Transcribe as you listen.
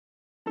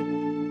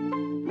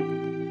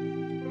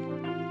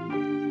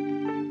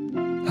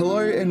Hello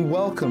and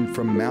welcome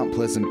from Mount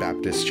Pleasant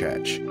Baptist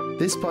Church.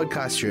 This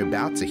podcast you're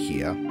about to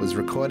hear was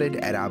recorded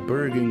at our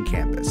Booragoon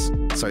campus.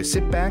 So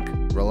sit back,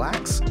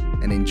 relax,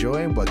 and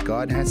enjoy what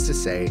God has to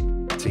say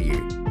to you.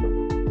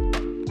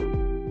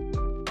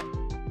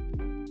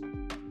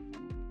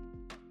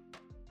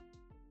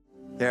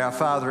 Our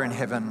Father in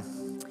heaven,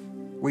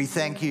 we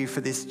thank you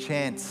for this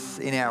chance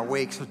in our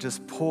week to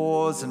just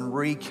pause and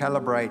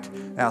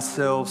recalibrate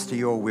ourselves to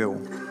your will,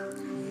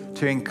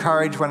 to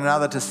encourage one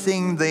another to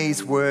sing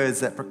these words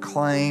that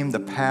proclaim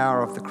the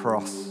power of the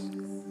cross.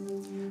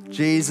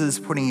 Jesus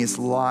putting his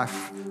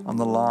life on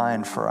the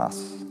line for us.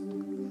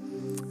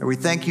 And we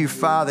thank you,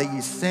 Father,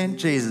 you sent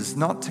Jesus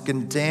not to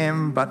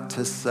condemn but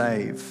to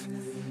save,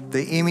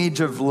 the image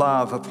of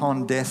love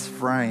upon death's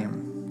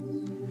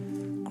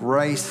frame.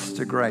 Grace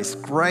to grace,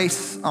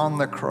 grace on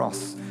the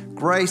cross,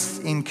 grace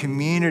in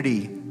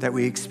community that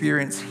we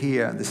experience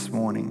here this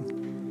morning.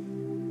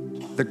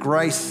 The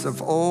grace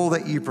of all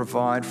that you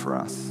provide for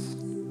us.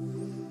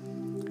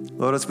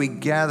 Lord, as we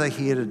gather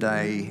here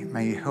today,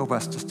 may you help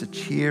us just to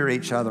cheer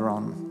each other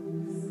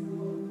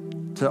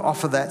on, to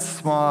offer that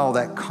smile,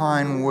 that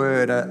kind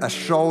word, a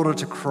shoulder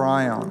to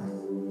cry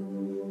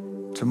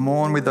on, to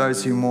mourn with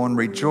those who mourn,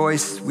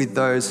 rejoice with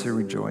those who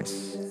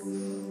rejoice.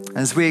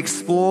 As we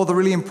explore the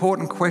really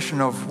important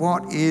question of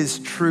what is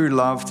true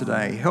love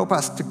today, help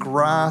us to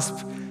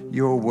grasp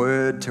your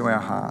word to our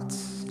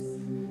hearts,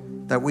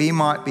 that we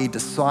might be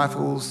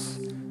disciples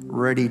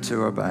ready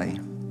to obey.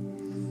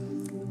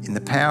 In the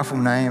powerful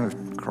name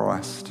of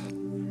Christ,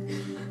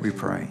 we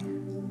pray.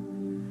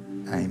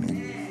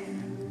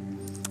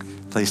 Amen.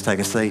 Please take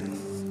a seat.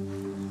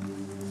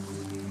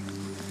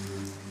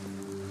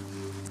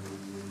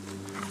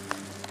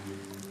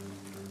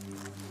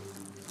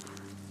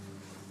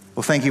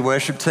 Well, thank you,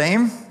 worship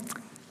team.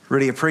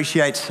 Really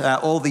appreciate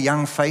all the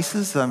young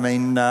faces. I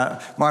mean,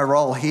 my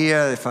role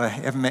here, if I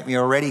haven't met me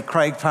already,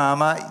 Craig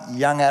Palmer,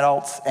 young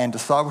adults and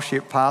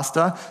discipleship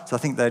pastor. So I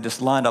think they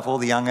just lined up all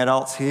the young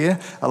adults here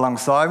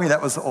alongside me.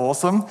 That was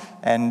awesome.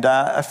 And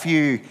a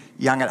few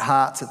young at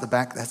hearts at the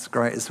back. That's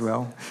great as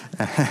well.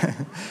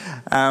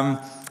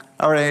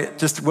 All right,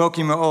 just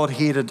welcome you all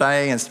here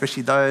today, and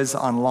especially those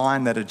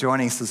online that are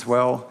joining us as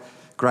well.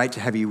 Great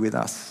to have you with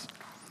us.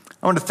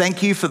 I want to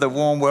thank you for the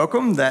warm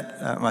welcome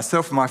that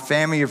myself and my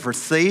family have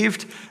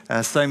received.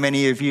 So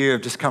many of you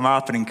have just come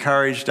up and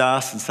encouraged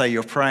us and say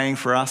you're praying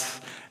for us,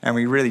 and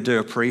we really do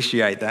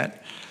appreciate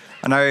that.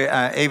 I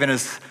know even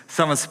as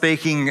someone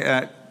speaking,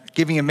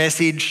 giving a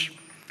message,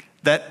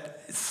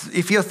 that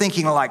if you're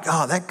thinking like,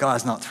 oh, that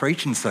guy's not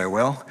preaching so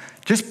well,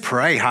 just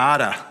pray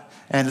harder.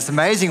 And it's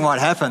amazing what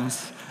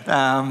happens.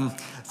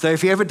 So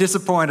if you're ever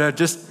disappointed,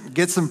 just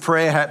get some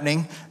prayer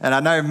happening. And I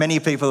know many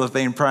people have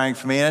been praying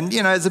for me. And,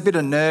 you know, there's a bit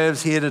of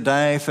nerves here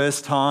today,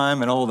 first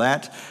time and all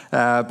that.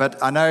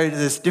 But I know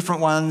there's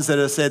different ones that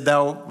have said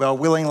they'll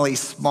willingly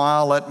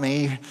smile at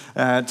me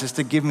just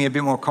to give me a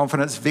bit more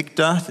confidence.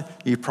 Victor,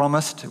 you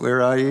promised.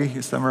 Where are you?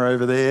 You're somewhere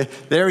over there.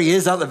 There he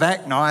is up the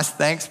back. Nice.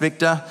 Thanks,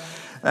 Victor.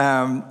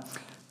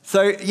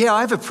 So, yeah,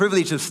 I have a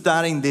privilege of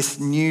starting this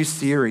new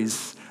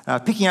series,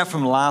 picking up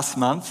from last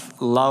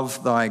month,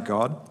 Love Thy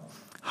God.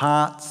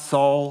 Heart,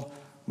 soul,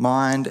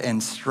 mind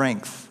and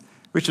strength,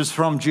 which is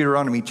from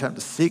Deuteronomy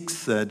chapter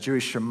 6,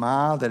 Jewish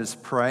Shema that is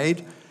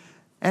prayed.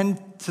 And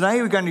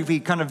today we're going to be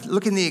kind of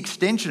looking at the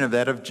extension of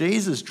that, of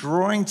Jesus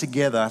drawing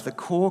together the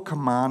core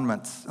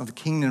commandments of the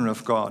kingdom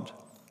of God.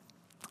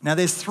 Now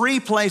there's three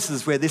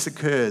places where this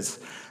occurs.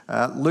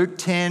 Luke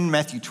 10,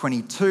 Matthew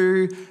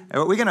 22,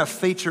 but we're going to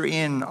feature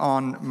in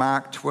on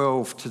Mark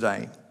 12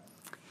 today.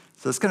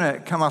 So it's going to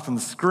come up on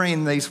the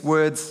screen, these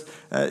words.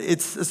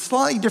 It's a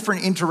slightly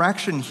different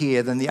interaction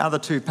here than the other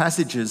two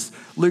passages.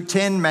 Luke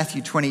 10,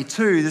 Matthew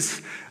 22,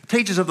 this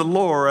teachers of the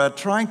law are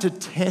trying to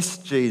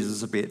test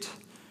Jesus a bit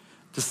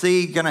to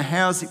see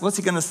what's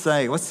he going to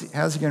say,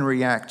 how's he going to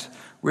react.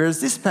 Whereas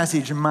this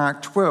passage in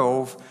Mark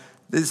 12,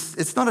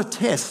 it's not a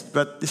test,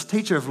 but this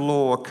teacher of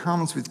law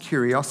comes with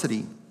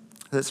curiosity.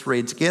 Let's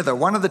read together.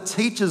 One of the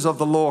teachers of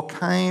the law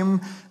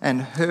came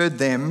and heard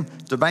them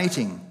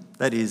debating.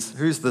 That is,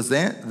 who's the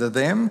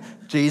them?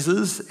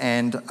 Jesus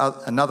and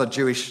another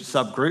Jewish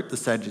subgroup, the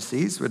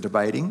Sadducees, were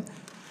debating.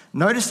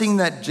 Noticing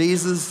that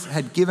Jesus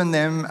had given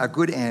them a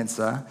good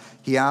answer,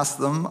 he asked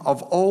them,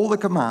 of all the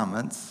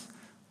commandments,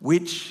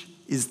 which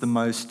is the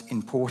most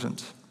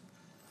important?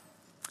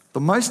 The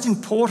most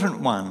important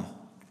one,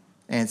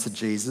 answered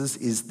Jesus,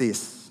 is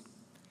this.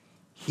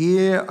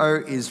 Hear,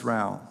 O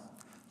Israel,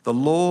 the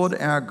Lord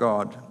our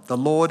God, the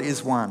Lord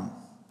is one.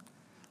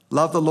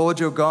 Love the Lord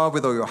your God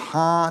with all your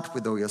heart,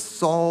 with all your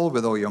soul,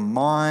 with all your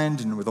mind,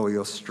 and with all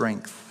your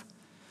strength.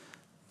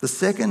 The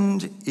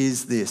second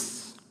is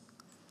this.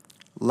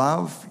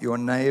 Love your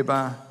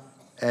neighbour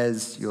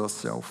as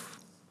yourself.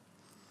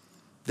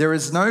 There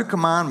is no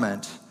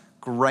commandment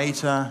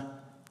greater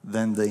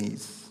than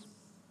these.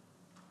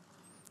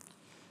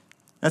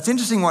 Now it's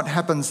interesting what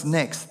happens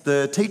next.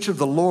 The teacher of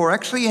the law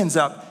actually ends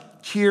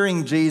up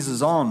cheering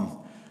Jesus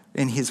on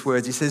in his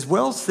words. He says,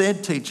 well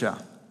said, teacher.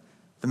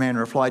 The man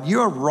replied,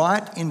 "You are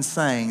right in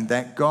saying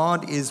that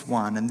God is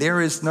one and there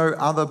is no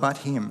other but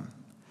him.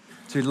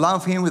 To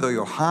love him with all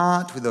your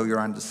heart, with all your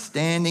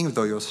understanding, with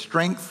all your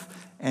strength,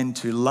 and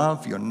to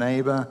love your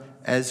neighbour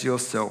as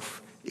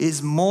yourself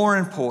is more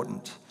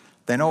important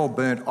than all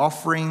burnt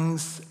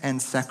offerings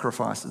and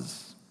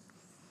sacrifices."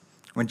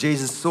 When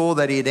Jesus saw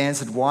that he had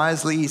answered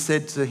wisely, he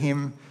said to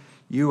him,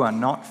 "You are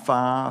not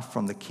far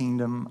from the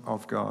kingdom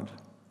of God."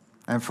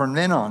 And from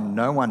then on,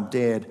 no one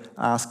dared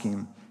ask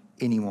him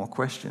any more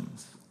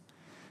questions.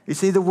 You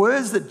see, the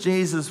words that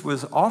Jesus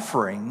was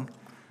offering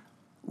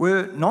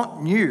were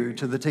not new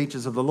to the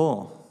teachers of the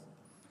law.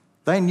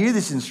 They knew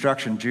this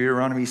instruction,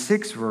 Deuteronomy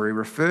 6, where he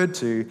referred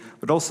to,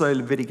 but also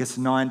Leviticus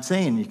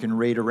 19. You can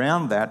read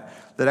around that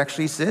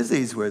actually says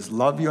these words,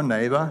 "Love your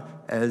neighbour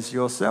as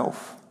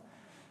yourself."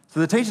 So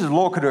the teachers of the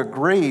law could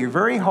agree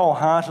very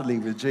wholeheartedly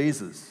with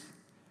Jesus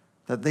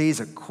that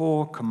these are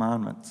core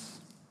commandments.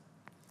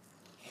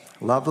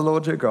 Love the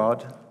Lord your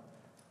God,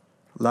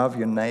 love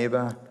your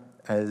neighbour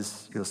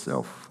as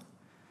yourself.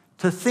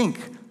 To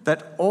think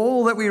that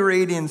all that we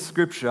read in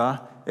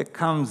Scripture, it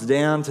comes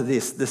down to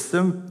this, the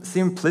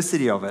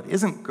simplicity of it.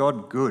 Isn't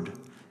God good?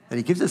 That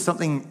he gives us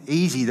something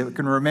easy that we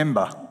can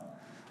remember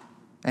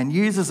and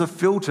use as a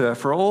filter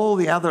for all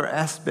the other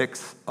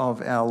aspects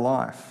of our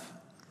life.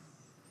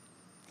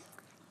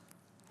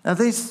 Now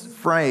this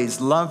phrase,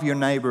 love your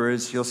neighbour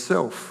as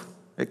yourself,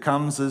 it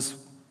comes as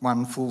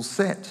one full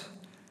set.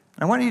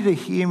 I want you to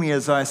hear me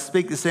as I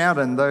speak this out,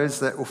 and those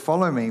that will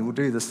follow me will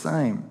do the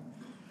same.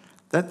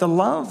 That the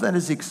love that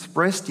is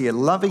expressed here,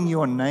 loving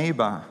your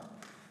neighbour,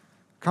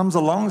 comes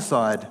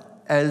alongside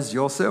as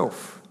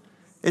yourself.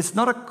 It's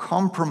not a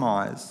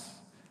compromise,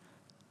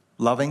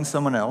 loving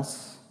someone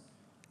else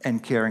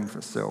and caring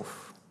for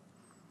self.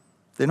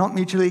 They're not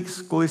mutually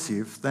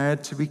exclusive, they're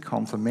to be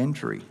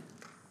complementary.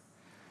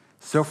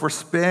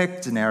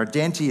 Self-respect and our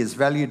identity as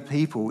valued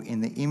people in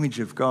the image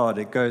of God,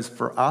 it goes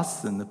for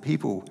us and the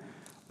people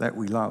that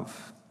we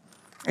love.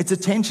 It's a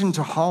tension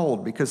to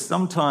hold because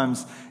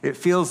sometimes it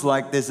feels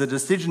like there's a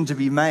decision to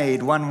be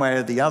made one way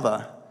or the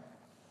other.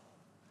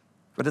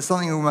 But it's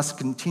something we must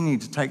continue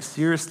to take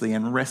seriously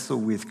and wrestle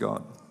with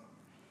God.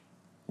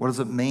 What does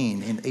it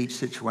mean in each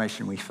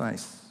situation we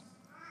face?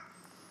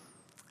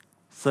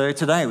 So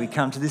today we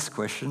come to this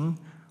question,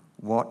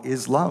 what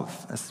is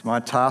love? That's my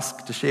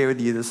task to share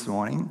with you this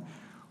morning.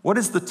 What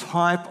is the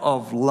type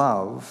of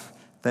love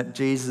that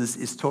Jesus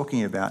is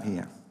talking about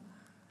here?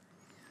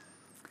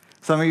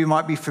 Some of you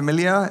might be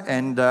familiar,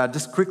 and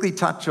just quickly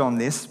touch on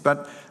this,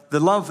 but the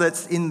love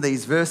that's in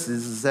these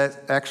verses is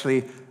that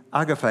actually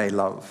agape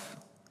love.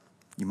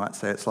 You might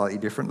say it slightly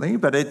differently,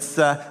 but it's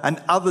an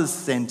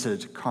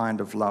others-centered kind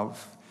of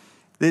love.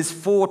 There's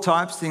 4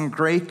 types in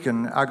Greek,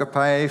 and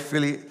agape,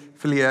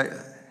 philia,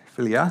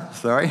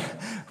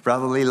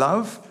 brotherly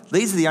love.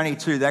 These are the only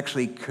 2 that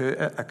actually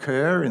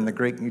occur in the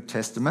Greek New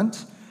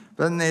Testament.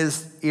 But then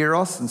there's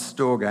eros and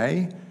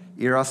storge.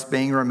 Eros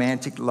being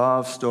romantic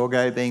love,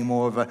 storge being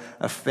more of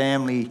a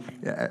family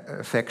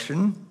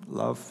affection,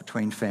 love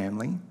between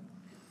family.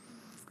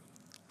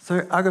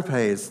 So agape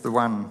is the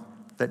one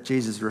that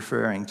Jesus is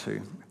referring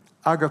to.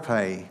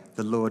 Agape,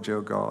 the Lord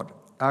your God.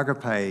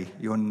 Agape,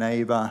 your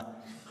neighbour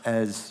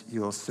as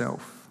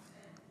yourself.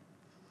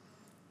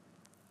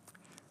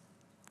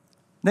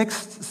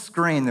 Next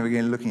screen that we're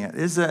going to be looking at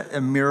is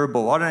a mirror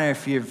ball. I don't know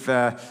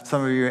if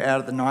some of you were out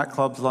at the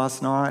nightclubs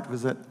last night.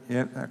 Was it?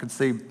 Yeah, I can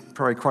see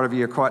probably quite a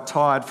few are quite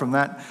tired from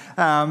that.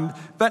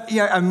 But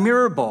a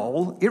mirror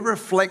ball, it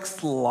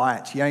reflects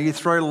light. You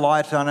throw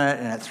light on it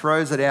and it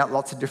throws it out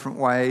lots of different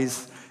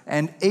ways.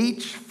 And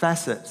each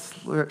facet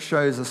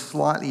shows a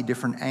slightly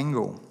different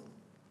angle.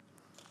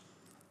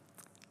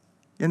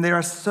 And there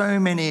are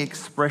so many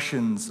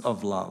expressions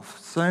of love,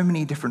 so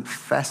many different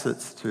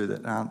facets to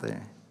that, aren't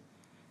there?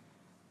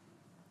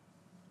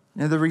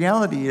 Now, the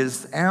reality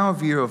is our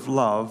view of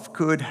love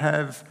could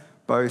have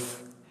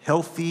both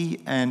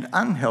healthy and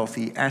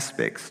unhealthy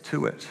aspects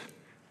to it.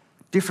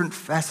 Different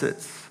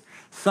facets.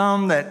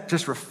 Some that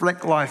just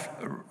reflect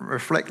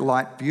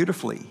light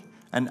beautifully,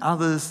 and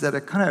others that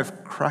are kind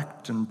of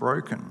cracked and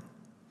broken.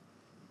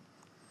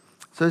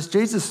 So as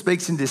Jesus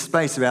speaks in this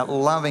space about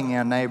loving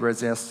our neighbour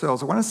as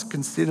ourselves, I want us to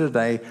consider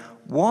today,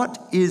 what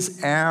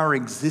is our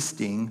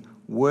existing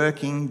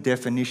working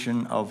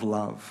definition of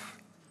love?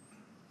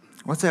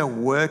 What's our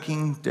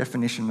working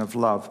definition of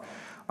love?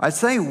 I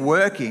say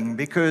working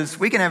because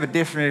we can have a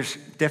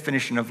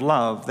definition of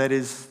love that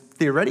is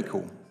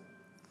theoretical.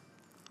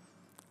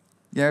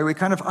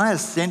 I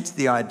assent to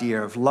the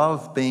idea of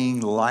love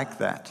being like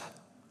that.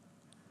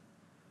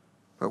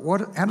 But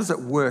how does it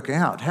work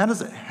out? How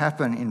does it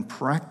happen in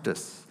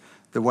practice?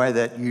 The way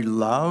that you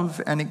love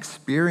and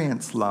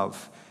experience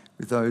love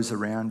with those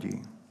around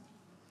you.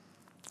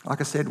 Like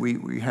I said,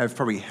 we have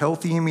probably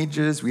healthy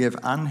images, we have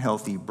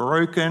unhealthy,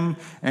 broken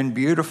and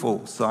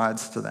beautiful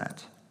sides to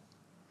that.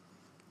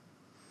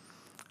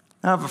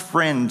 I have a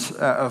friend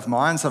of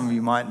mine, some of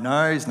you might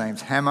know, his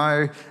name's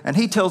Hamo, and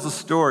he tells a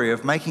story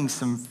of making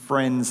some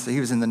friends. He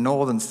was in the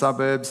northern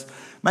suburbs,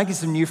 making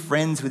some new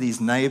friends with his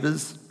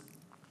neighbours.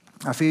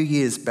 a few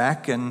years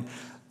back, and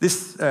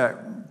this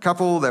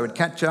couple, they would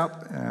catch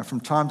up from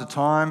time to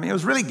time. It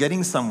was really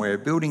getting somewhere,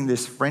 building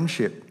this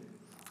friendship.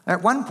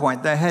 At one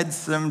point, they had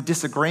some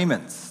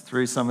disagreements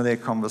through some of their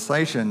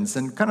conversations,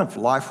 and kind of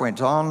life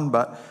went on,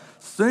 but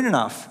soon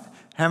enough,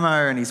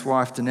 Hamo and his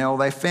wife Danelle,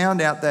 they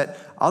found out that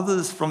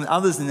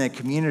others in their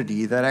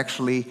community, that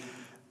actually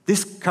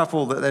this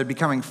couple that they're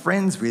becoming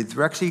friends with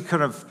were actually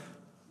kind of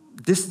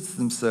distanced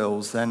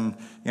themselves, and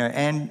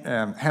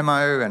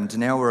Hamo and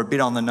Danelle were a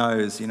bit on the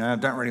nose,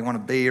 don't really want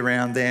to be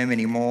around them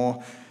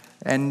anymore.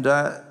 And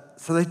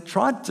so they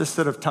tried to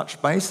sort of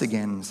touch base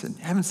again, said,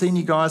 haven't seen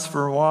you guys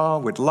for a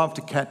while, we'd love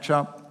to catch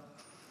up.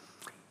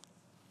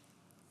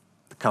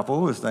 The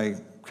couple, as they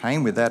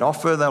came with that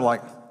offer, they're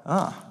like,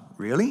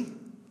 really?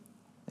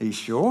 Are you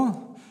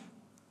sure?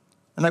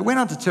 And they went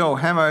on to tell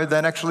Hamo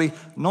that actually,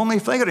 normally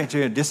if they got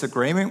into a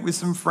disagreement with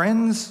some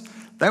friends,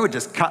 they would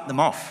just cut them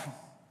off.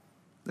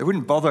 They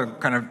wouldn't bother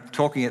kind of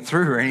talking it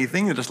through or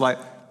anything. They're just like,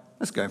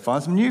 let's go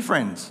find some new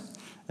friends.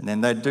 And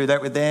then they'd do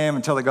that with them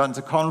until they got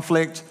into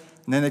conflict,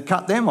 and then they'd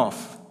cut them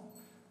off.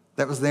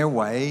 That was their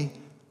way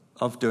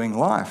of doing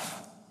life.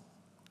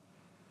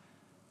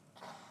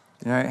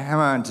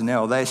 Hamo and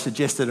Danelle, they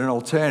suggested an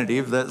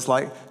alternative that's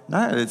like,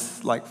 no,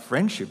 it's like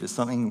friendship. It's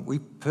something we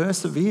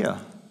persevere.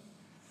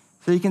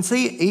 So you can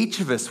see each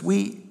of us,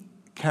 we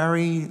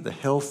carry the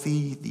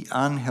healthy, the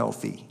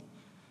unhealthy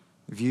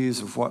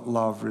views of what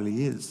love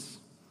really is.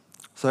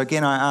 So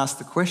again, I ask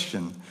the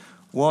question,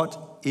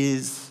 what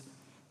is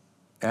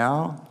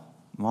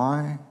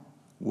my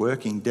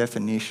working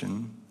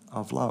definition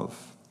of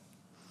love?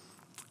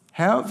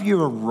 How have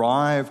you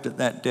arrived at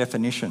that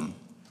definition?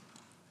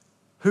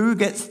 Who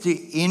gets to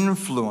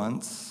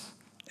influence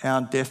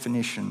our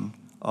definition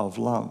of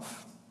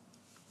love?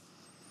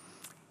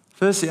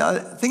 Firstly, I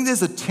think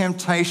there's a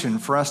temptation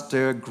for us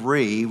to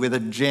agree with a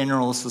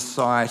general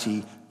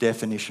society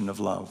definition of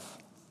love.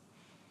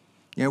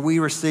 We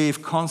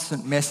receive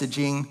constant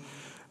messaging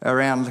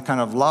around the kind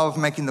of love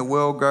making the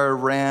world go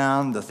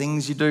round, the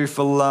things you do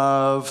for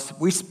love.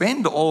 We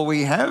spend all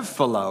we have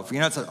for love.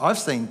 I've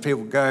seen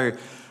people go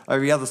over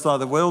the other side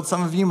of the world.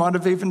 Some of you might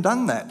have even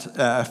done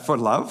that for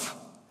love.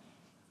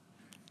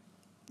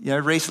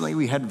 Recently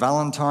we had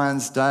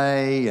Valentine's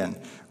Day, and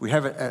we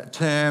have a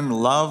term,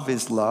 love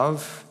is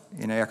love,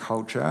 in our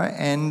culture,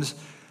 and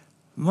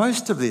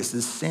most of this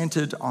is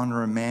centred on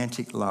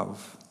romantic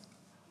love.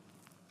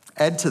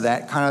 Add to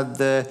that kind of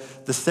the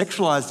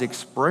sexualised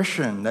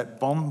expression that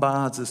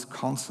bombards us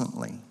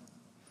constantly.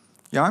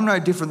 I'm no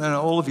different than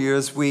all of you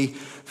as we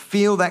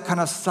feel that kind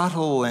of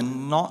subtle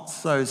and not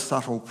so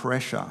subtle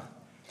pressure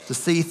to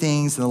see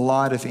things in the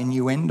light of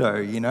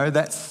innuendo,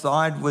 that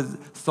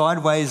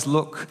sideways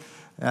look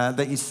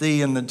that you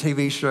see in the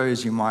TV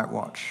shows you might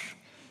watch.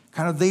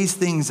 Kind of these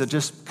things are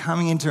just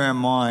coming into our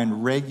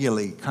mind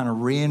regularly, kind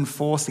of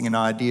reinforcing an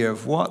idea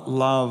of what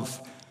love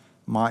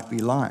might be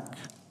like.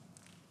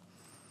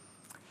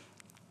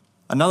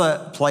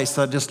 Another place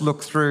I just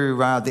looked through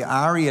the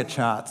ARIA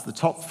charts, the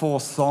top 4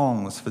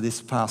 songs for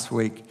this past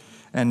week.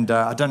 And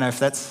I don't know if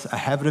that's a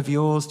habit of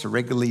yours to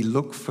regularly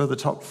look for the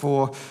top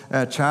 4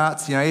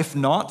 charts. If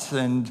not,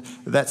 and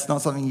that's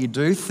not something you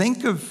do,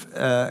 think of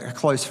a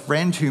close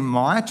friend who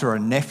might, or a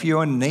nephew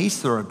or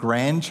niece or a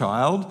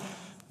grandchild.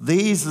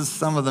 These are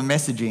some of the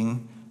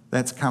messaging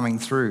that's coming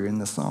through in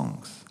the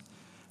songs.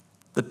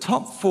 The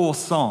top 4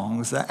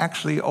 songs are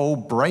actually all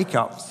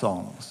breakup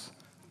songs,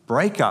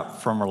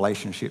 breakup from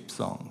relationship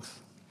songs.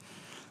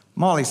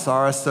 Miley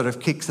Cyrus sort of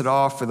kicks it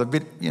off with a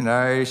bit,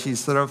 she's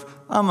sort of,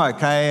 I'm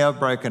okay, I've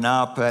broken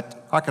up,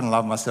 but I can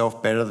love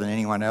myself better than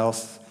anyone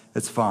else,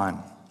 it's fine.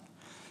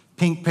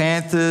 Pink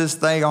Panthers,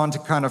 they go on to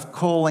kind of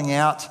calling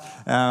out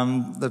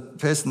the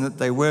person that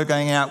they were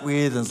going out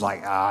with, and it's like,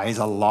 he's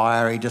a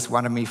liar, he just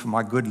wanted me for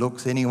my good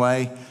looks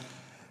anyway.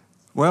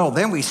 Well,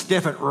 then we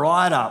step it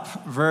right up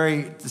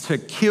to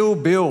Kill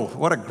Bill.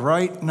 What a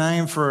great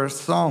name for a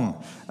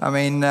song.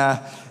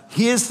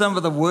 Here's some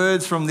of the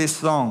words from this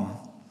song.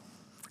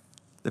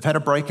 They've had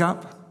a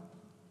breakup,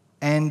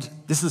 and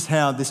this is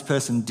how this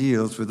person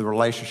deals with the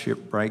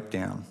relationship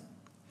breakdown.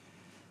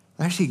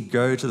 They actually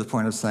go to the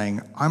point of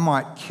saying, I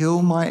might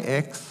kill my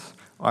ex,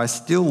 I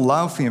still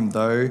love him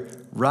though,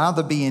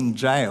 rather be in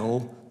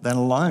jail than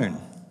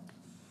alone.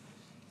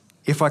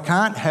 If I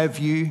can't have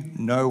you,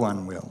 no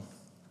one will.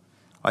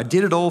 I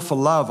did it all for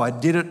love, I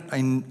did it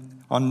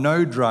on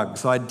no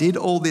drugs, I did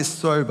all this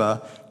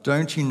sober,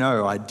 don't you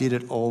know I did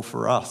it all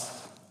for us.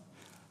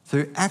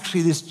 So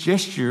actually this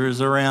gesture is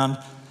around,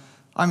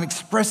 I'm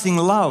expressing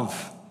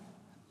love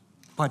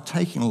by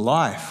taking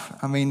life.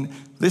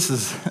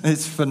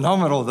 It's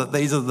phenomenal that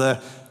these are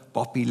the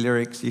boppy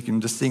lyrics you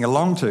can just sing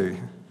along to.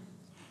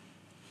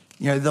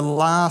 The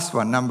last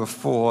one, number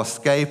 4,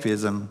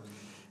 escapism,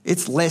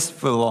 it's less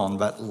full on,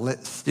 but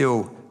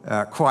still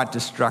quite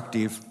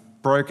destructive.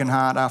 Broken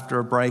heart after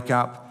a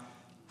breakup.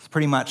 It's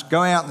pretty much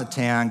go out in the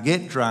town,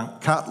 get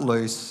drunk, cut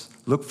loose,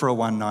 look for a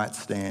one-night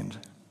stand.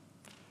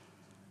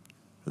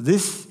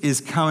 This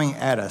is coming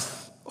at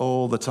us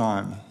all the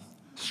time,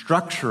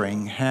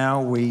 structuring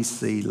how we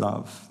see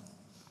love.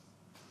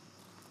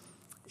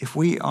 if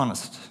we're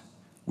honest,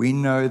 we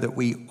know that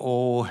we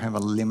all have a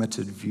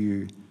limited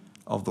view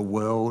of the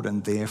world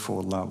and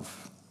therefore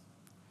love.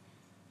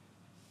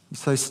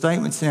 So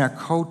statements in our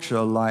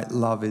culture like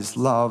love is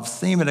love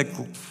seem at a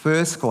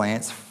first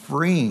glance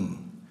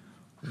freeing,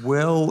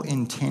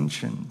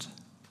 well-intentioned,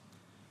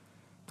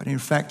 but in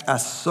fact are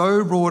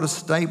so broad a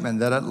statement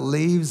that it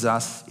leaves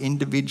us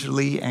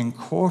individually and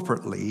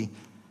corporately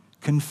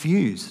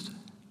confused.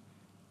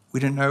 We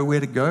don't know where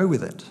to go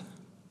with it.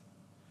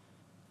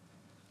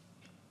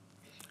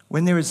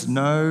 When there is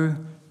no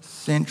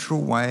central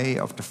way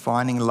of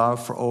defining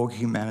love for all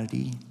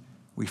humanity,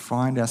 we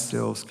find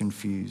ourselves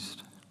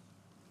confused.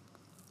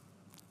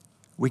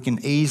 We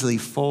can easily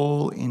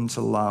fall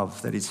into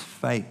love that is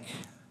fake,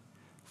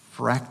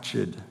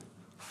 fractured,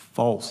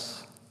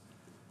 false,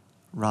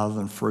 rather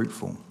than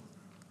fruitful.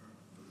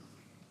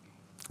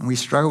 And we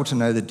struggle to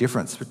know the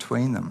difference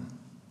between them.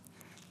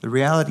 The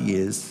reality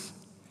is,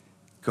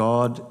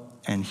 God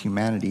and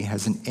humanity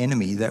has an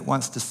enemy that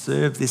wants to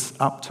serve this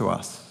up to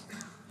us,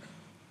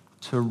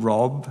 to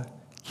rob,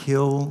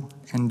 kill,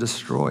 and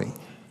destroy.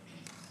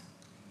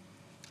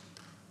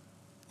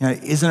 You know,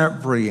 isn't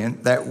it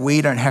brilliant that we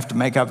don't have to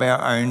make up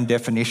our own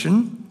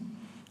definition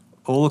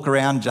or look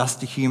around just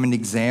to human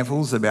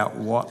examples about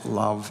what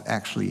love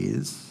actually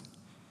is?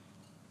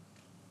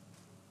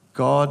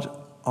 God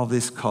of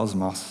this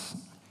cosmos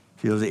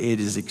feels that it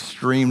is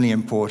extremely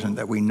important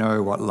that we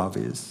know what love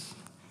is.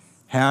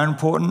 How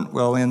important?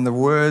 Well, in the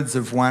words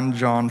of 1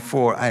 John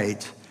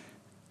 4:8,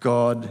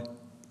 God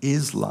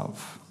is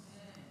love.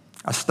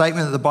 A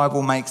statement that the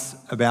Bible makes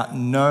about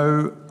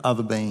no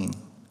other being.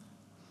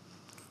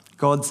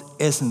 God's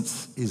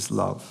essence is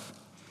love.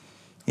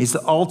 He's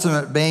the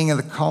ultimate being of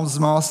the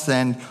cosmos,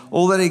 and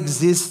all that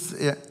exists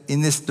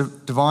in this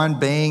divine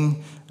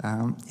being,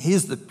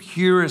 here's the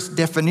purest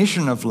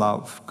definition of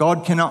love.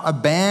 God cannot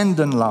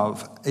abandon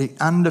love. It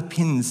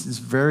underpins his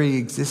very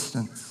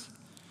existence.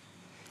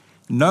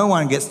 No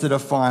one gets to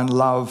define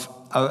love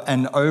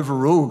and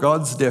overrule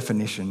God's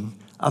definition,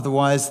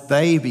 otherwise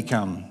they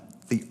become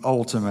the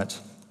ultimate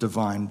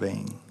divine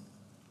being.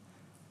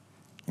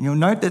 And you'll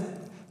note that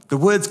the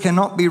words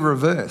cannot be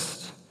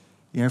reversed.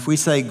 You know, if we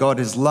say God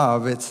is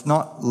love, it's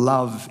not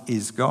love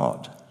is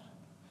God.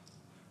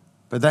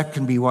 But that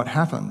can be what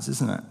happens,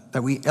 isn't it?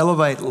 That we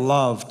elevate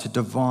love to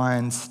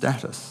divine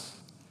status.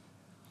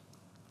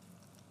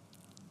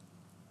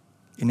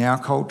 In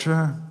our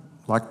culture,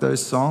 like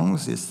those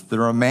songs, it's the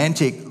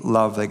romantic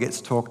love that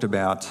gets talked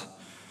about.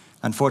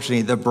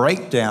 Unfortunately, the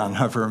breakdown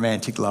of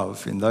romantic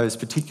love in those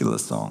particular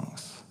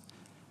songs.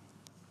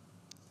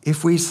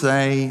 If we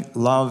say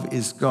love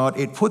is God,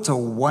 it puts a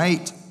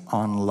weight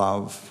on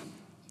love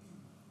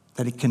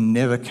that it can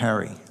never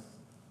carry.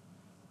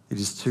 It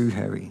is too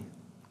heavy.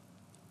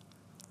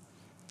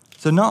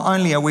 So not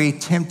only are we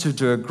tempted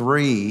to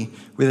agree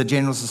with a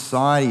general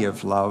society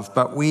of love,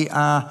 but we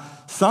are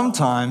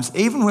sometimes,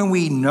 even when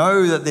we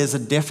know that there's a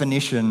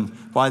definition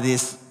by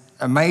this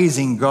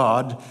amazing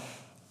God,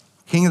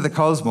 King of the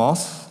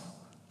cosmos,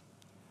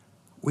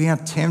 we are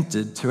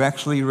tempted to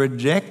actually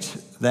reject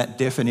that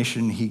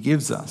definition he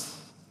gives us.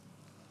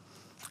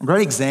 A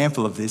great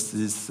example of this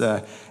is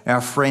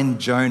our friend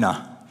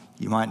Jonah.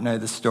 You might know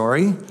the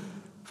story,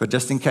 but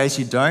just in case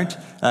you don't,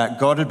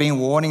 God had been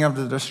warning of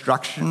the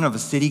destruction of a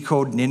city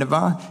called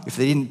Nineveh if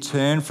they didn't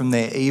turn from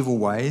their evil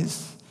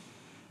ways.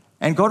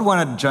 And God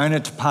wanted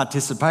Jonah to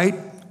participate.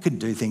 Could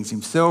do things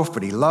himself,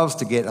 but he loves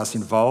to get us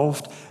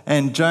involved.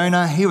 And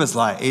Jonah, he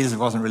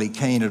wasn't really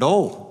keen at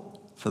all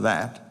for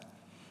that.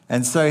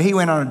 And so he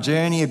went on a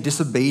journey of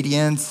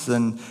disobedience,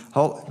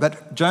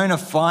 but Jonah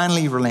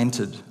finally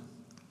relented.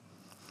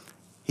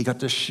 He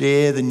got to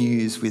share the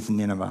news with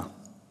Nineveh.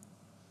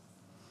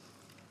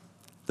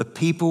 The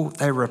people,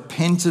 they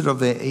repented of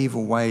their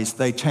evil ways.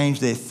 They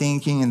changed their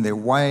thinking and their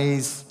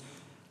ways,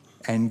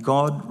 and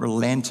God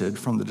relented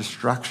from the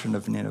destruction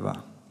of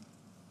Nineveh.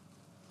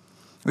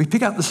 We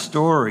pick up the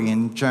story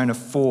in Jonah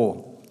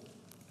 4.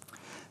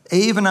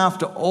 Even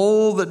after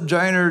all that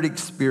Jonah had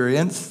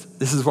experienced,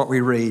 this is what we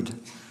read.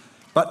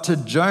 But to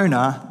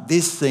Jonah,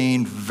 this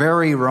seemed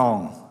very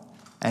wrong,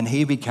 and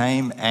he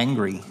became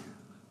angry.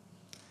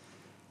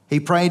 He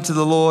prayed to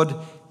the Lord,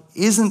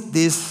 "Isn't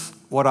this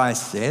what I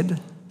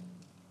said?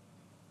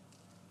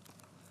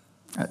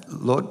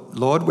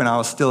 Lord, when I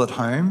was still at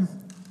home,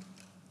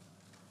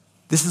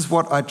 this is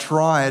what I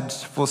tried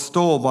to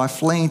forestall by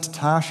fleeing to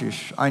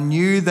Tarshish. I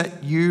knew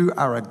that you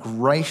are a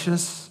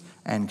gracious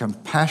and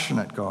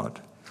compassionate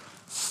God,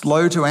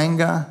 slow to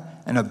anger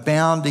and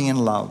abounding in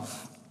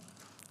love,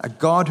 a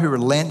God who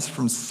relents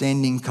from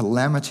sending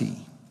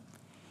calamity.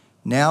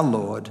 Now,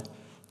 Lord,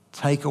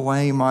 take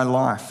away my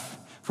life,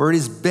 for it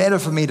is better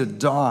for me to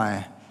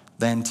die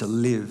than to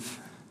live."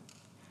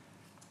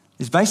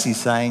 He's basically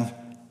saying,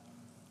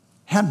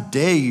 how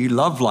dare you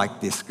love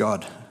like this,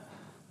 God?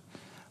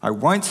 I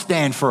won't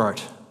stand for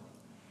it.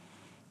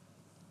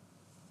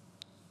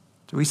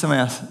 Do we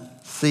somehow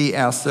see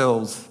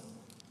ourselves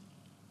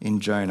in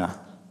Jonah,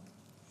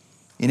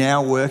 in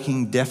our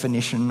working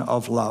definition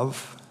of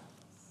love?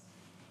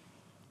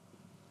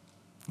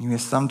 We are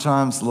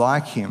sometimes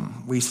like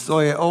him. We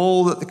saw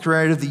all that the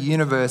creator of the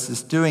universe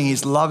is doing,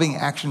 his loving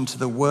action to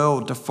the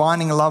world,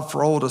 defining love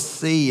for all to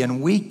see, and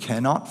we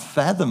cannot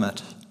fathom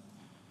it.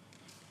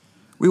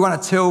 We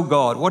want to tell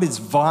God what is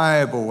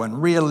viable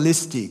and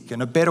realistic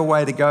and a better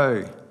way to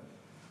go.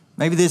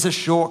 Maybe there's a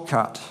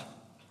shortcut.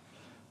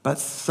 But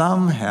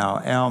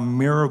somehow our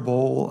mirror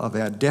ball of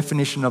our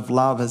definition of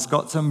love has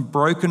got some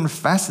broken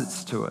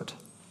facets to it.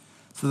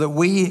 So that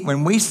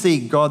when we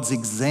see God's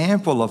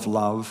example of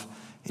love,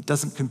 it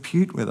doesn't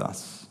compute with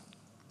us.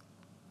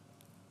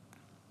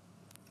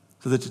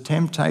 So the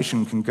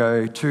temptation can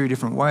go two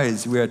different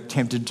ways. We are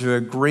tempted to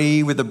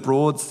agree with a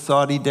broad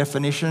society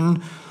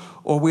definition,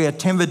 or we are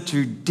tempted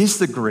to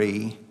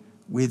disagree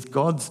with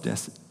God's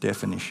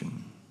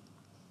definition.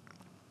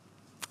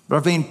 But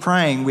I've been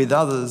praying with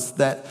others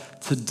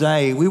that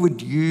today we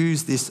would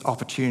use this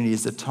opportunity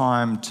as a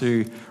time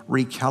to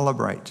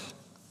recalibrate.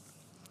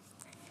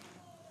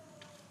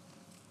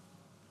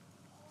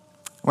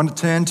 I want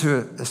to turn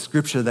to a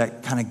scripture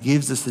that kind of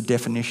gives us a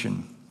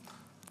definition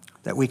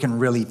that we can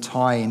really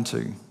tie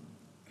into.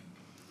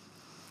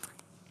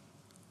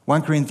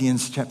 1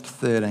 Corinthians chapter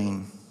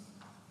 13.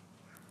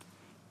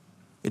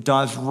 It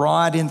dives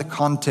right in the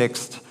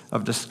context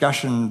of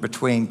discussion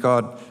between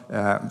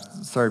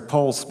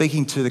Paul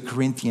speaking to the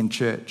Corinthian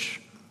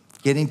church,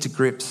 getting to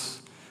grips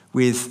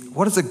with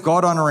what is a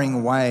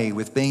God-honouring way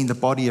with being the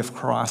body of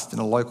Christ in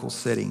a local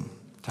setting,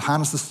 to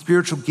harness the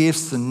spiritual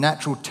gifts and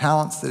natural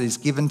talents that is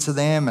given to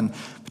them, and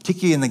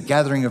particularly in the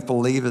gathering of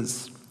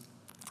believers.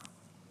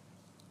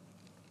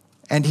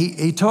 And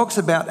he talks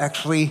about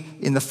actually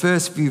in the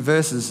first few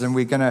verses, and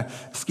we're going to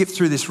skip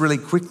through this really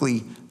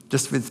quickly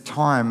just with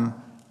time.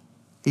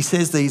 He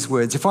says these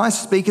words, "If I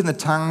speak in the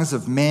tongues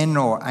of men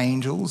or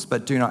angels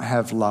but do not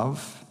have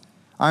love,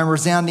 I am a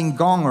resounding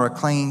gong or a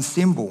clanging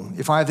cymbal.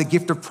 If I have the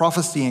gift of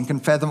prophecy and can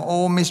fathom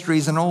all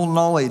mysteries and all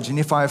knowledge, and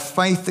if I have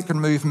faith that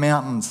can move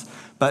mountains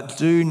but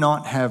do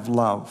not have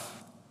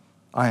love,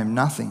 I am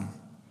nothing.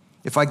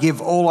 If I give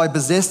all I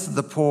possess to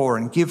the poor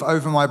and give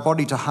over my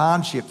body to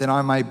hardship, then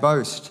I may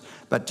boast,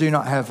 but do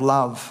not have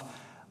love,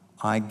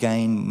 I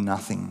gain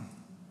nothing."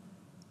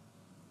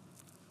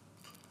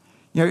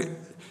 You know,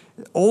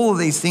 all of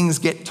these things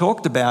get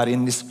talked about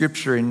in this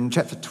scripture in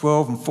chapter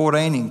 12 and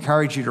 14. I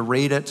encourage you to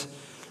read it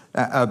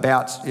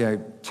about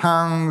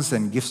tongues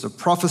and gifts of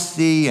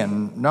prophecy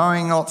and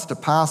knowing lots to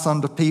pass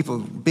on to people,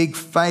 big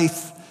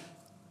faith.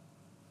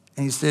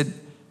 And he said,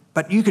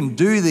 but you can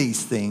do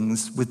these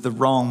things with the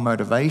wrong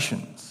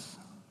motivations.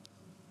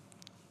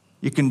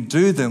 You can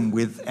do them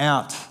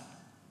without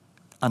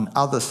an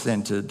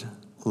other-centered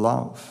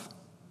love.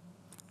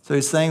 So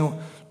he's saying,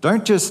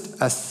 don't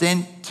just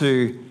assent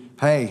to,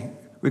 hey,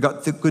 we've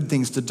got good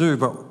things to do,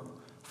 but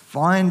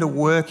find a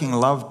working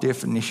love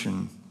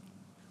definition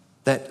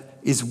that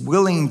is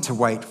willing to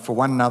wait for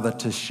one another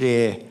to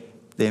share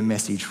their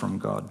message from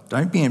God.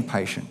 Don't be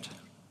impatient.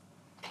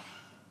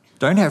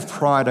 Don't have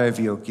pride over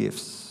your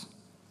gifts.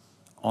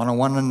 Honour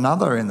one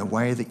another in the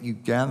way that you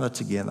gather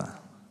together.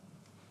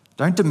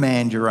 Don't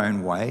demand your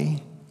own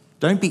way.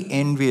 Don't be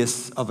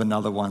envious of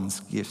another one's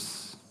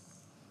gifts.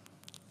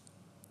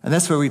 And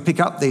that's where we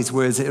pick up these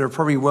words that are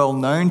probably well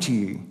known to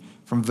you.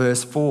 From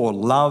verse 4,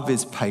 love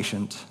is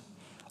patient,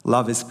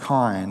 love is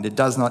kind. It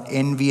does not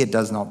envy, it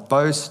does not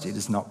boast, it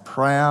is not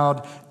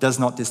proud, it does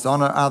not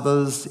dishonour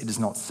others, it is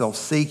not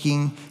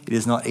self-seeking, it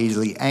is not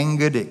easily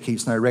angered, it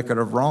keeps no record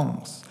of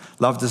wrongs.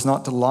 Love does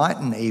not delight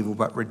in evil,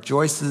 but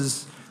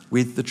rejoices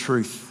with the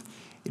truth.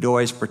 It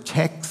always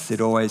protects,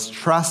 it always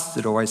trusts,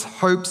 it always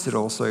hopes, it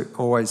also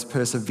always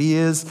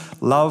perseveres.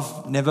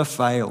 Love never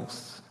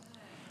fails.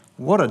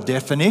 What a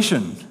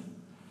definition.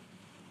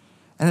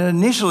 And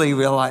initially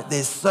we're like,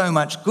 there's so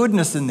much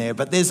goodness in there,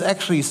 but there's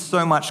actually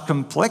so much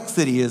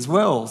complexity as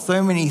well.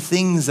 So many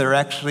things that are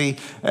actually,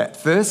 at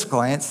first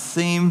glance,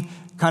 seem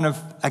kind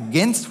of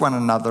against one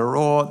another,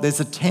 or there's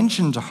a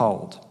tension to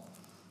hold.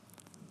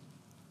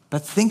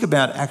 But think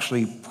about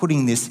actually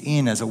putting this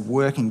in as a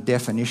working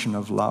definition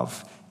of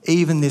love.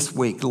 Even this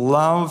week,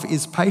 love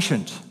is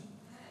patient.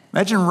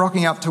 Imagine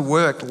rocking up to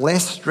work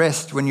less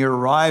stressed when you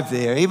arrive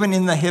there, even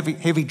in the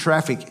heavy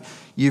traffic.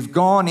 You've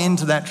gone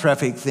into that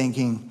traffic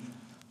thinking,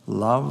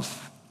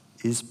 love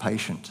is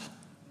patient.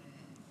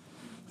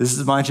 This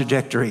is my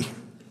trajectory.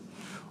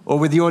 Or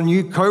with your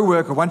new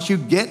co-worker, once you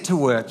get to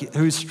work,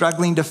 who's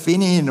struggling to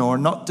fit in or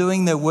not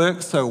doing their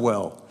work so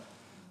well,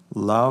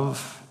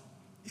 love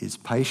is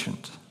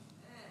patient.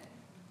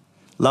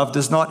 Love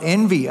does not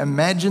envy.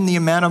 Imagine the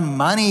amount of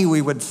money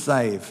we would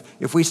save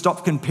if we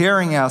stopped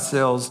comparing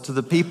ourselves to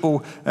the people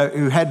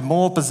who had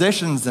more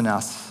possessions than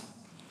us.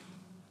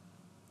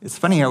 It's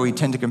funny how we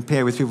tend to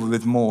compare with people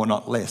with more,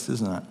 not less,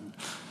 isn't it?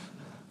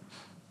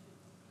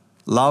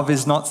 Love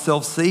is not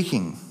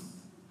self-seeking.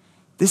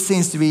 This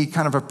seems to be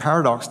kind of a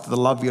paradox to the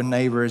love your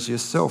neighbour as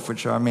yourself,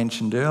 which I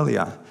mentioned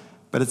earlier,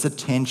 but it's a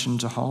tension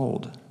to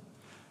hold.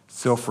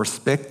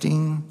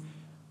 Self-respecting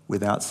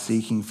without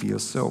seeking for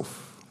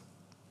yourself.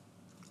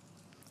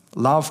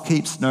 Love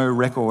keeps no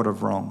record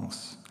of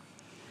wrongs.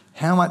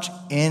 How much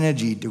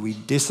energy do we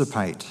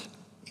dissipate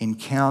in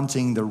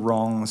counting the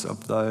wrongs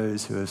of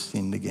those who have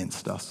sinned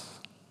against us.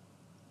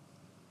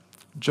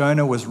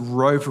 Jonah was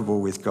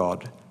ropeable with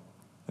God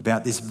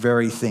about this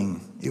very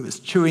thing. It was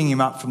chewing him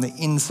up from the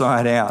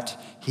inside out.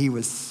 He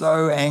was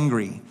so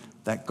angry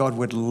that God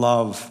would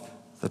love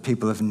the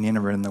people of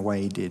Nineveh in the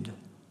way he did.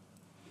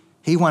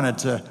 He wanted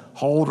to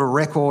hold a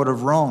record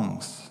of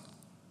wrongs.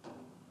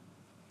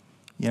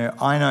 You know,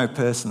 I know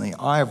personally,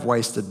 I have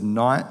wasted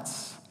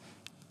nights,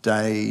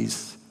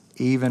 days,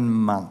 even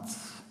months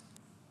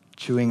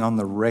chewing on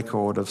the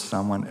record of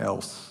someone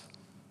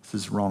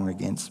else's wrong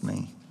against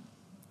me.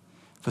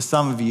 For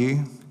some of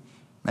you,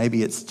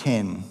 maybe it's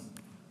 10,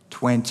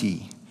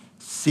 20,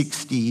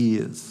 60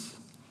 years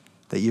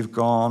that you've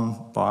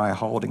gone by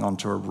holding on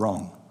to a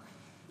wrong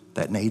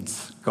that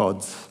needs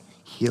God's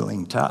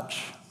healing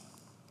touch.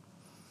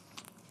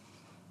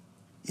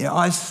 You know,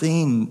 I've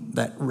seen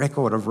that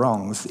record of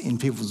wrongs in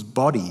people's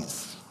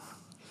bodies.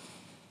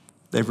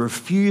 They've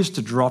refused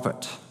to drop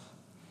it,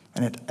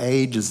 and it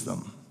ages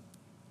them.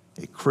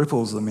 It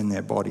cripples them in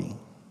their body.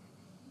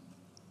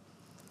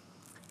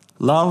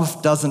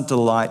 Love doesn't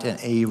delight in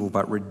evil,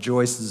 but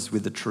rejoices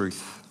with the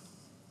truth.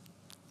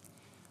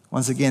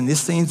 Once again, this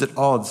seems at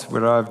odds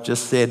with what I've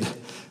just said,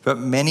 but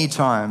many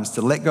times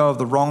to let go of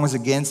the wrongs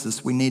against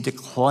us, we need to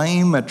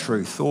claim a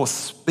truth or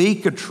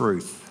speak a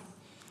truth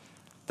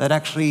that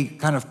actually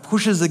kind of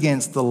pushes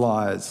against the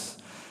lies.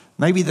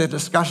 Maybe the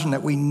discussion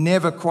that we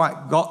never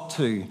quite got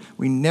to.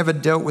 We never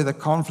dealt with a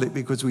conflict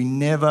because we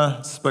never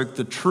spoke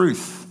the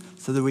truth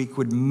so that we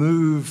could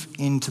move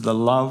into the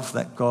love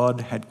that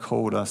God had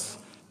called us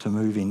to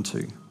move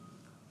into.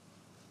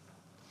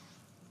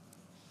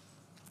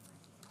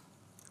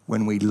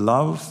 When we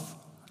love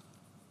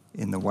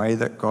in the way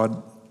that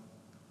God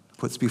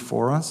puts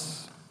before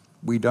us,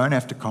 we don't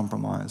have to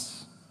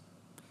compromise.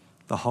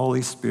 The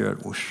Holy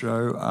Spirit will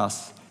show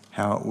us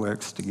how it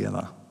works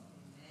together.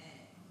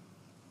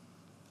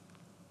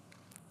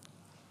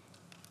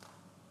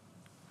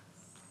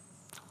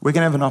 We're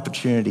going to have an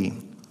opportunity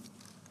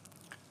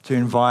to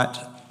invite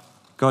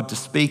God to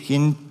speak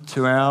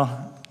into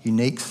our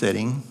unique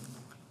setting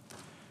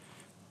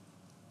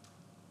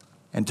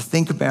and to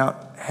think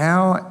about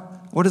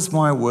what is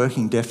my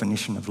working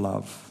definition of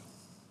love?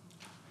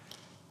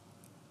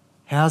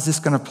 How's this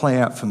going to play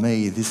out for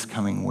me this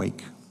coming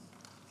week?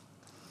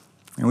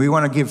 And we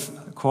want to give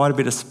quite a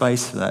bit of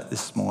space for that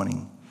this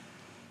morning.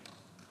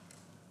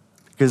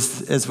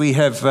 Because as we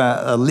have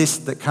a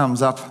list that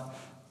comes up,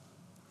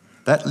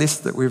 that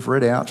list that we've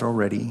read out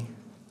already,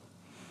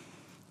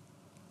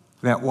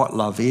 about what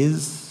love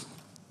is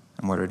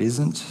and what it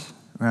isn't,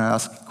 we're going to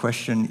ask a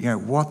question,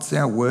 what's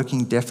our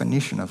working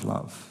definition of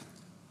love?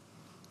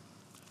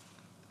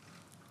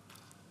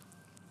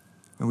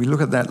 When we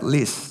look at that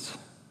list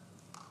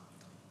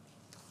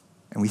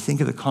and we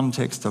think of the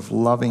context of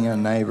loving our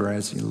neighbour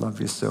as you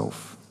love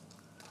yourself,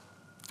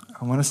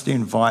 I want us to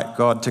invite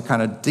God to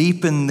kind of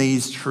deepen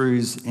these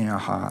truths in our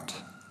heart.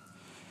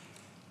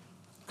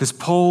 Because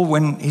Paul,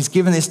 when he's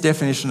given this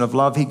definition of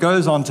love, he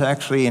goes on to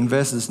actually in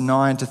verses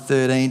 9 to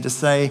 13 to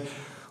say,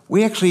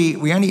 we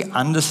only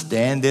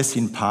understand this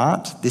in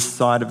part, this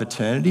side of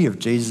eternity, of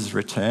Jesus'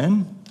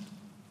 return.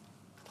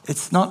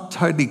 It's not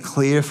totally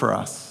clear for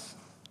us.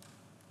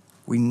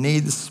 We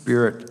need the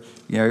Spirit.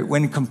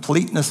 When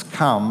completeness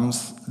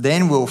comes,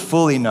 then we'll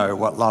fully know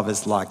what love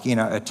is like.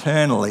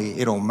 Eternally,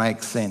 it'll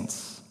make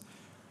sense.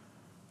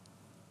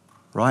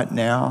 Right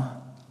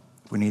now,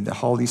 we need the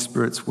Holy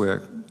Spirit's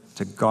work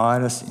to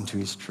guide us into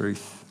his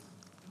truth.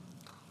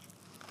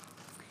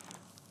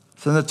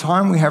 So in the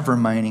time we have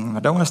remaining, I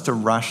don't want us to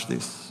rush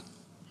this.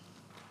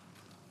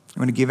 I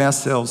want to give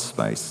ourselves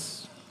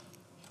space.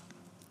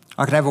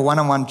 I could have a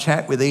one-on-one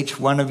chat with each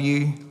one of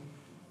you,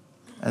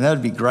 and that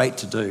would be great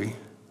to do.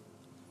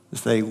 To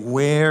say,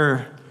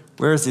 where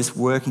is this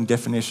working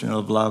definition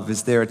of love?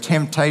 Is there a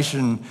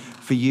temptation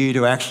for you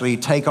to actually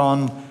take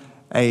on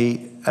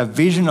a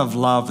vision of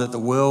love that the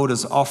world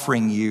is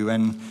offering you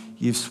and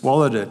you've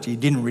swallowed it, you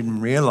didn't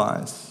even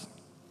realise?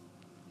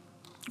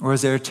 Or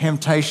is there a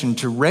temptation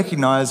to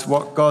recognise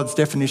what God's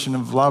definition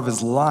of love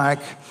is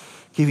like,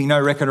 keeping no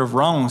record of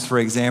wrongs, for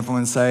example,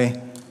 and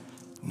say,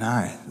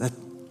 no, that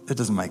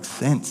doesn't make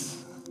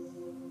sense.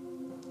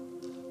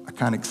 I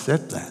can't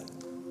accept that.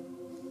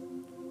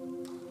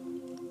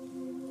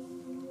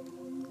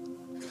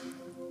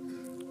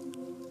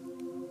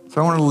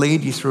 So I want to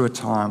lead you through a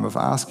time of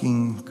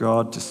asking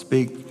God to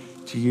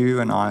speak to you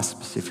and I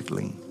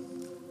specifically.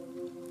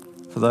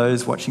 For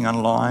those watching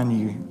online,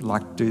 you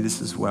like to do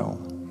this as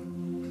well.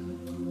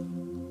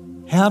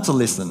 How to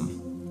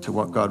listen to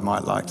what God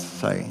might like to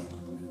say,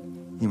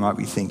 you might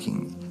be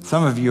thinking.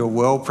 Some of you are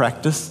well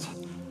practiced.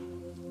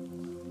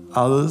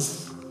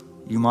 Others,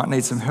 you might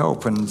need some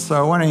help. And so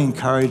I want to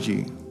encourage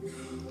you.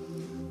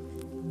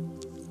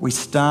 We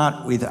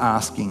start with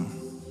asking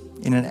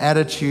in an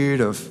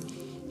attitude of,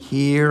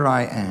 here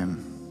I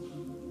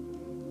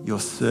am, your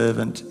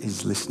servant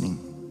is listening.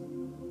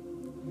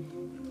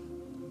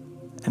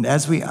 And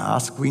as we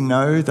ask, we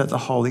know that the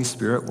Holy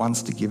Spirit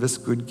wants to give us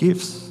good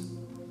gifts.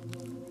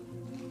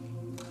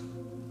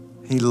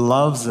 He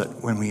loves it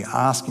when we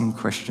ask him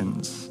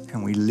questions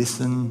and we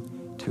listen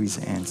to his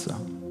answer.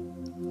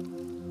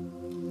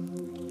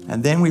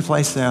 And then we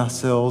place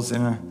ourselves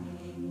in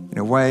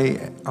a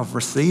way of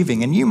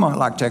receiving. And you might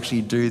like to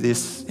actually do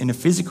this in a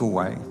physical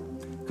way,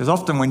 because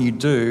often when you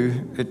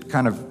do, it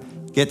kind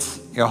of gets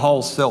your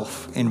whole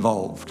self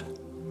involved.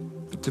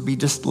 But to be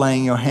just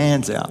laying your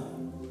hands out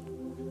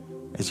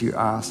as you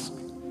ask,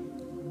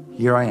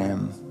 "Here I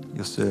am,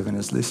 your servant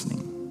is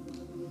listening."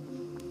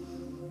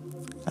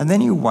 And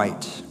then you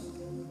wait.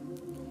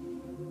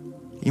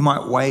 You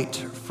might wait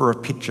for a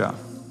picture.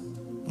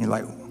 You're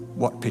like,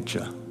 what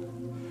picture?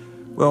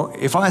 Well,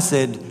 if I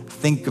said,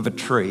 think of a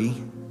tree,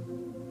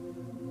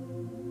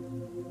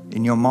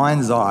 in your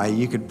mind's eye,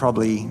 you could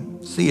probably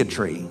see a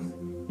tree.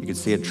 You could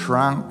see a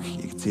trunk,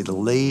 you could see the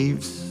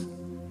leaves.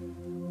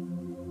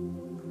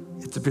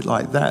 It's a bit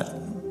like that.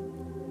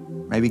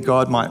 Maybe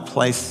God might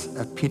place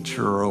a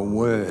picture or a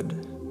word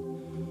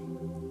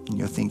in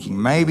your thinking.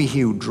 Maybe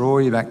he'll draw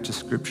you back to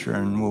Scripture,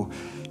 and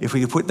if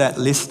we could put that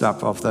list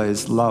up of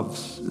those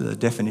loves, the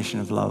definition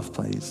of love,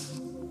 please.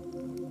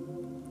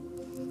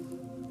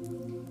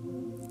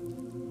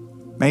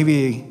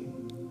 Maybe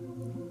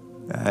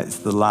it's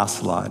the last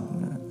slide.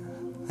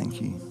 Thank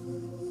you.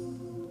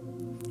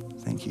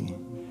 Thank you.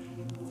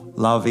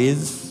 Love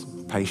is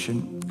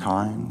patient,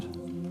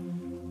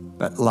 kind,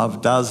 but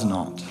love does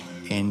not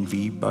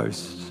envy,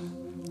 boast.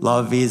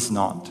 Love is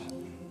not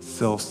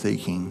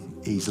self-seeking,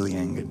 easily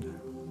angered.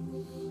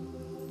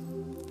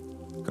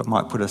 God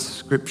might put a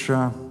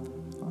scripture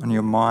on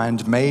your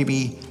mind.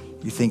 Maybe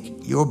you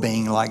think you're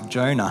being like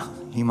Jonah.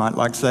 He might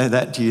like to say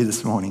that to you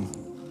this morning.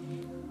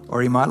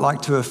 Or he might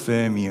like to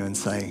affirm you and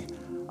say,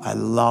 "I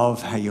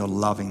love how you're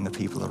loving the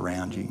people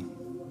around you."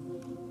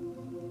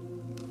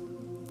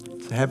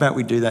 So how about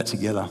we do that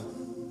together?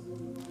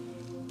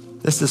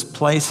 Let's just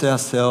place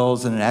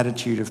ourselves in an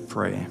attitude of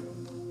prayer.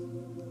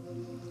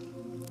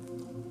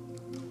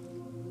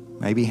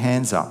 Maybe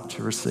hands up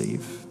to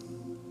receive.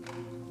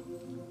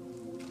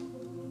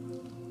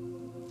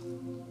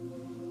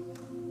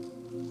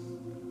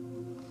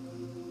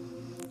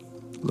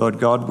 Lord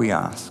God, we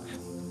ask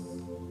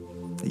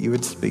that you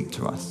would speak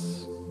to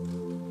us.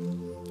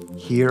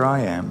 Here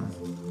I am,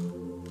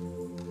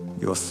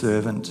 your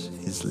servant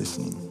is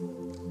listening.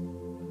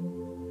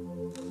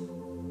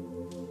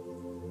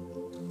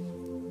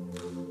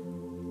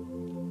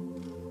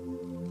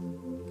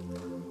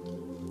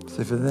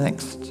 So for the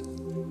next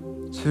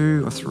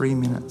 2 or 3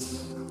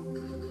 minutes,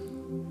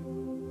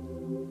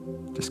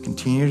 just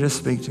continue to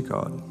speak to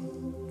God.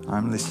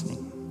 I'm listening.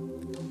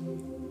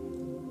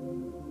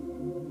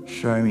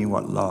 Show me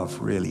what love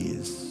really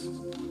is.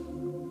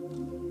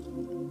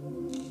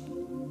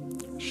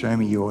 Show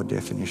me your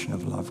definition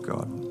of love,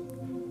 God.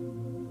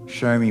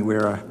 Show me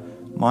where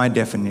my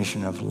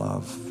definition of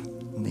love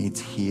needs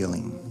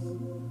healing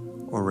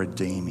or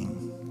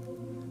redeeming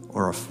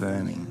or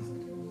affirming.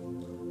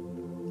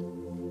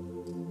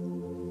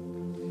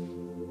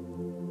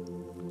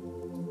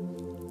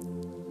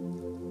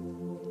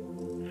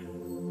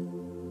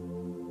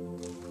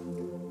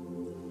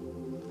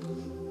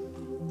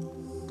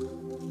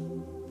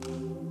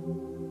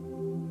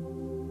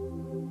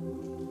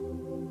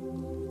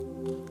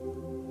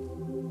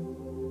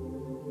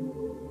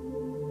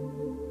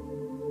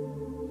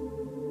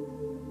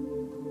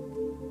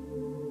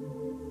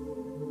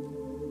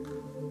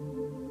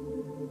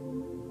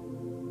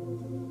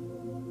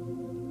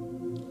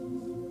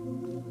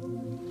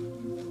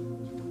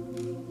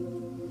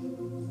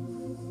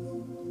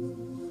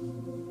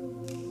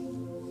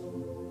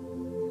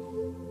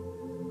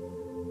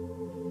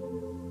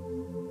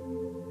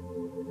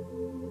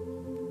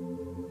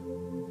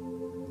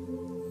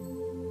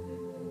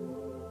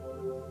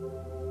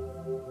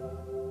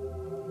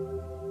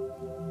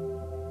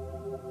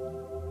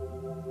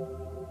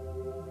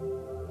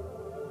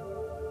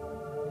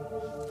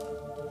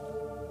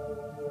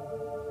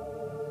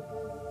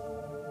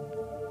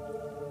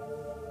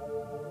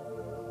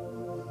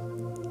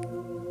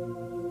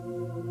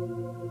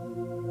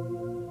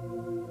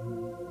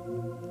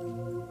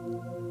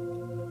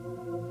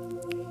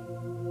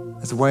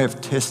 As a way of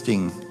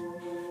testing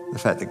the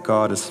fact that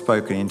God has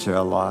spoken into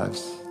our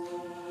lives,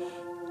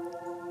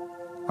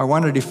 I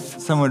wondered if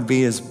someone would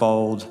be as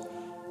bold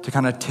to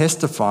kind of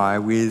testify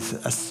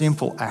with a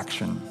simple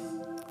action.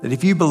 That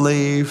if you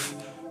believe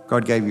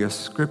God gave you a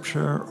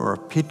scripture or a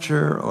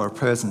picture or a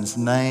person's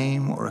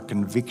name or a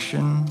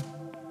conviction,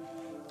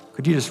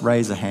 could you just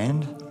raise a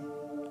hand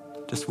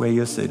just where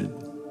you're seated?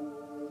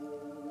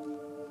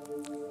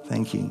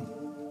 Thank you.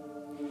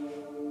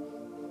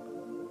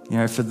 You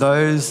know, for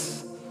those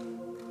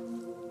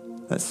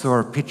that saw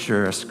a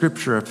picture, a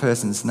scripture, a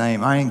person's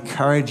name, I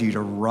encourage you to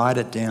write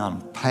it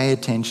down. Pay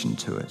attention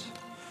to it.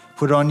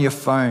 Put it on your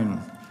phone.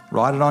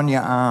 Write it on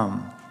your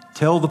arm.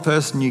 Tell the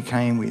person you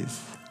came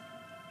with.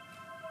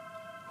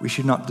 We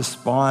should not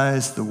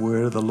despise the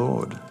word of the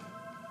Lord.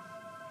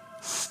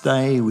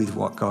 Stay with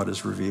what God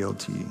has revealed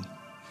to you.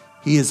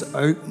 He is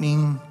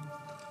opening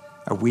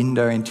a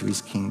window into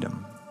his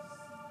kingdom.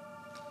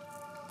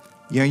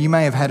 You know, you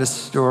may have had a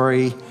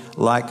story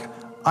like,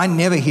 I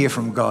never hear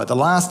from God. The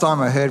last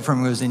time I heard from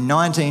him was in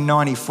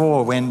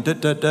 1994 when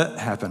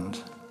happened.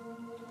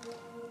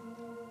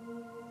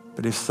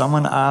 But if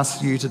someone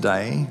asks you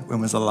today,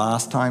 when was the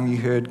last time you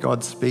heard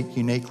God speak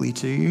uniquely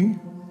to you?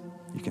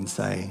 You can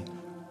say,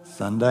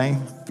 Sunday,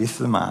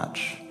 5th of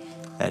March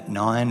at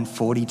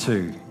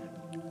 9:42.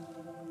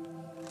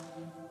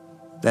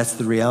 That's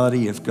the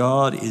reality of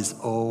God is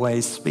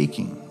always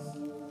speaking.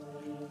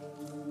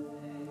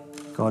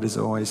 God is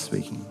always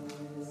speaking.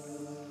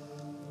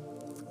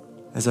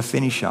 As I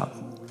finish up,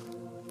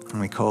 and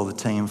we call the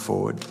team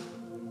forward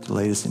to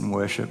lead us in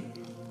worship,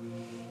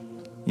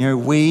 you know,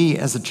 we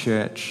as a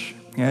church,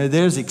 you know,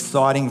 there's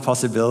exciting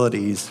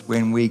possibilities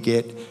when we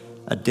get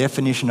a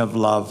definition of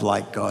love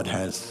like God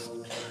has.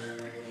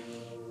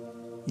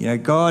 You know,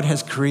 God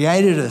has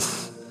created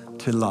us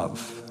to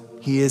love.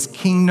 He has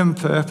kingdom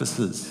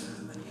purposes,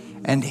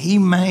 and he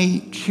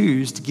may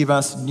choose to give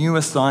us new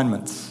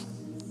assignments,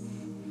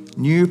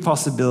 new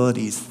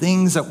possibilities,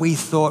 things that we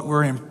thought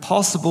were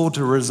impossible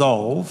to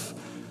resolve,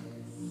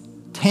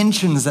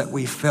 tensions that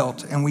we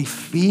felt and we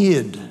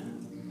feared.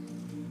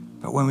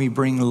 But when we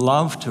bring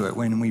love to it,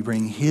 when we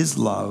bring his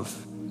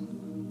love,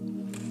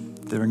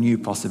 there are new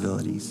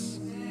possibilities.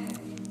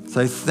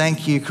 So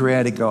thank you,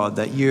 Creator God,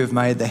 that you have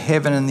made the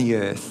heaven and the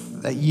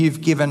earth, that you've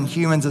given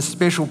humans a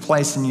special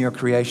place in your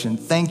creation.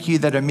 Thank you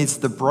that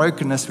amidst the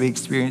brokenness we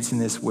experience in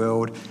this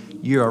world,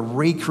 you are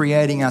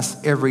recreating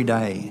us every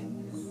day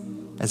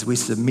as we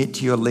submit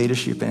to your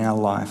leadership in our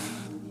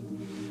life.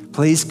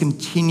 Please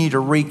continue to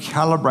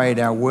recalibrate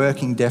our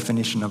working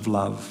definition of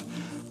love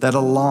that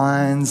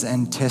aligns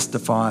and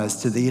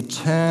testifies to the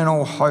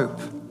eternal hope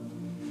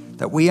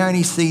that we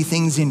only see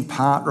things in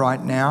part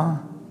right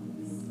now,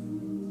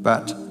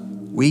 but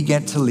we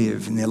get to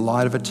live in the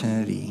light of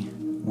eternity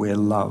where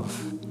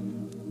love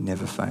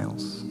never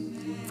fails.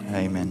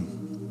 Amen.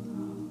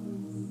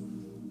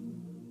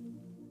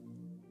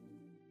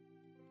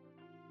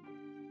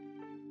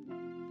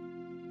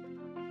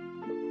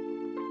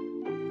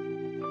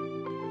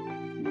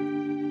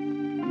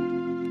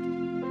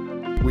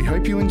 We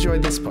hope you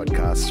enjoyed this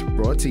podcast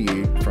brought to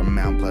you from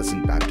Mount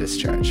Pleasant Baptist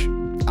Church.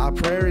 Our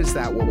prayer is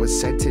that what was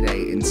said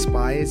today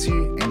inspires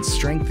you and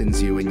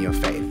strengthens you in your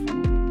faith.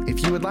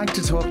 If you would like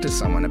to talk to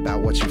someone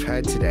about what you've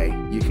heard today,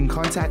 you can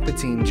contact the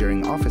team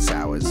during office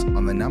hours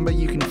on the number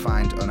you can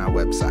find on our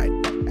website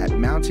at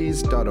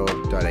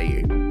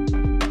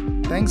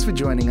mounties.org.au. Thanks for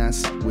joining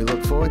us. We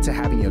look forward to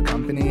having your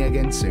company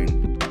again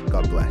soon.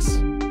 God bless.